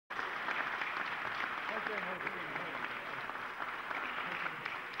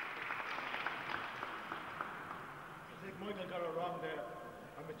think Michael got it wrong there.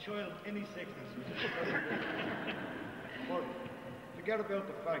 I'm a child in his 60s. But forget about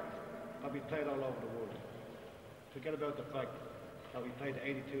the fact that we played all over the world. Forget about the fact that we played to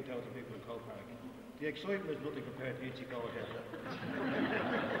 82,000 people in Cold Park. The excitement is nothing compared to Inchicore here.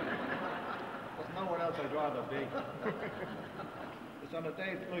 There's nowhere else I'd rather be. It's on a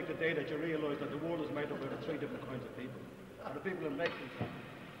day like the day that you realise that the world is made up out of three different kinds of people. There are the people who make things happen,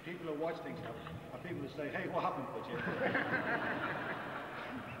 people who watch things happen, and people who say, hey, what happened with you?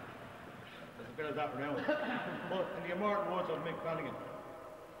 There's a bit of that around. But in the immortal words of Mick Flanagan,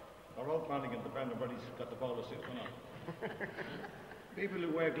 or Old Flanagan, depending on where he's got the bowler suit on. People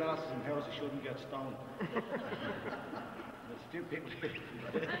who wear glasses in houses shouldn't get stoned. There's a few people who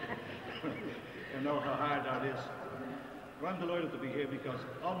know how hard that is. Well, I'm delighted to be here because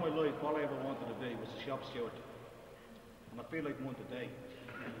all my life, all I ever wanted to be was a shop steward. And I feel like one today.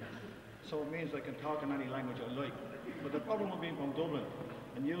 So it means I can talk in any language I like. But the problem with being from Dublin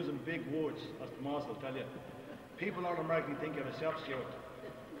and using big words, as the Moss will tell you, people automatically think you're a shop steward.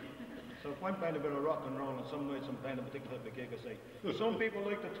 So if I'm playing a bit of rock and roll and some nights I'm playing a particular type of gig, I say, some people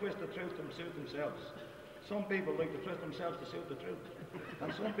like to twist the truth to suit themselves. Some people like to twist themselves to suit the truth.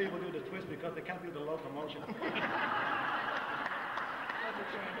 And some people do the twist because they can't do the locomotion. That's a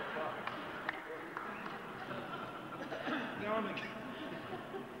train of thought. Now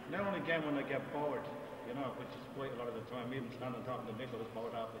and again when I get bored, you know, which is quite a lot of the time, even standing talking to Nick, I was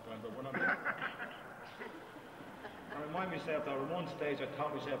bored half the time, but when I'm I remind myself that at one stage I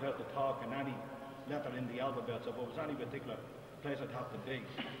taught myself how to talk in any letter in the alphabet, so if there was any particular place I'd have to be,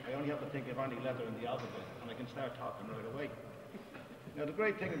 I only have to think of any letter in the alphabet and I can start talking right away. Now the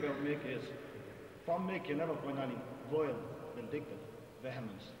great thing about Mick is, from Mick you never find any vile, vindictive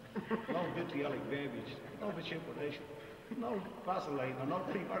vehemence, no vitriolic verbiage, no vituperation, no vacillating, or no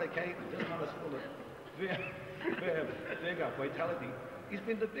prevaricating. This man is full of vigor, vitality. He's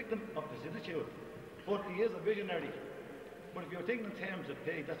been the victim of vicissitude. But he is a visionary. But if you're thinking in terms of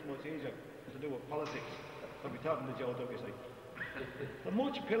pay, that's much easier to do with politics. I'll be talking to Joe Douglas like. The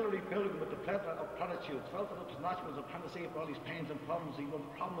much pillory pilgrim with the plethora of platitudes felt that it was natural as a panacea for all these pains and problems he would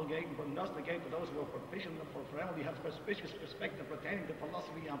promulgate and prognosticate to those who were proficient and profound. He had suspicious perspective pertaining to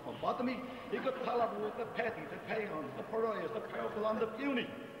philosophy and phlebotomy. He could tolerate the petty, the peons, the pariahs, the powerful and the puny.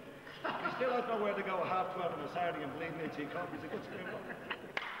 He still has nowhere to go at 12:30 on a Saturday and believe me, he's a good screwball.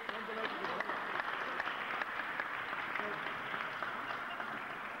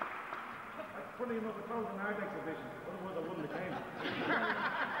 Funny enough, it was an art exhibition, otherwise I wouldn't have came.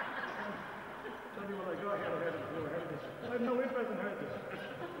 Tell me what I got here, I heard this. I have no interest in heritage.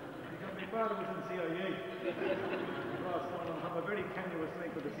 Because my father was in the CIA. I have a very tenuous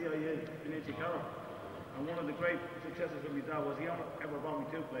link with the CIA in Inchicore. And one of the great successes of my dad was he ever brought me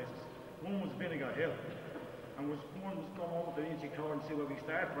two places. One was Vinegar Hill, and one was come over to Inchicore and see where we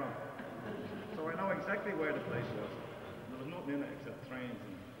start from. So I know exactly where the place was. There was nothing in it except trains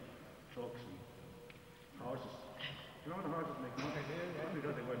and trucks and horses. You know the horses make noise?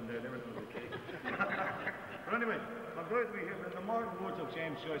 Because they weren't there, they were the key. But anyway, I'm glad to be here. In the modern words of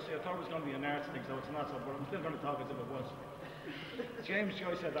James Joyce, I thought it was going to be an arts thing, so it's not so, but I'm still going to talk as if it was. James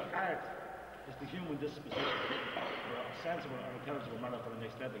Joyce said that art is the human disposition for a sensible or intelligible manner for the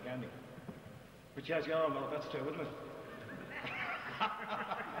next epic ending. Which, as you all know, that's true, isn't it?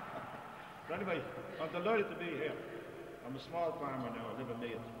 But anyway, I'm delighted to be here. I'm a small farmer now, I live in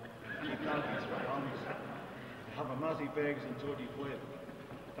Meath. Keep donkeys for homies. I have a Massey Vegas in 35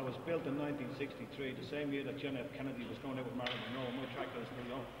 that was built in 1963, the same year that John F. Kennedy was going out with Marilyn Monroe. My tractor is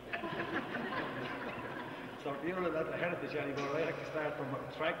still young. So if you're at the heritage and you go, I have to start from a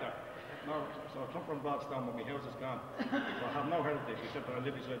tractor. No, so I come from Broadstone, but my house is gone. So I have no heritage except that I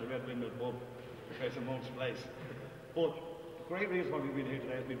live beside the Red Windmill pub, facing Monk's Place. But the great reason why we've been here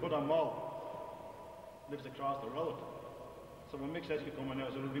today is my brother Mo lives across the road. So when Mick says you come in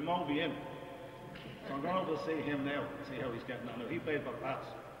now, so it'll be Moby in. So I'm going over to see him now, see how he's getting on. Now, he played for Pats.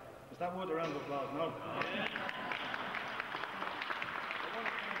 Is that worth a round of applause? No?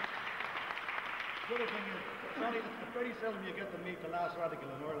 The other thing is, it's very seldom you get to meet the last radical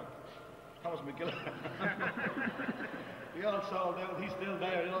in Ireland, Thomas McGill. We all sold out, he's still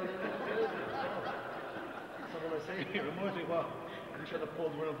there. You know? So when I say it reminds me what we should have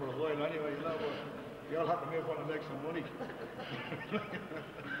pulled around for a while anyway, you know, but we all have to move on to make some money.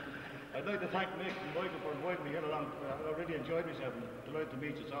 I'd like to thank Mick and Michael for inviting me here along. I really enjoyed myself and delighted to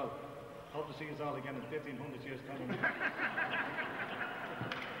meet you all. Hope to see you all again in 1500 years' time.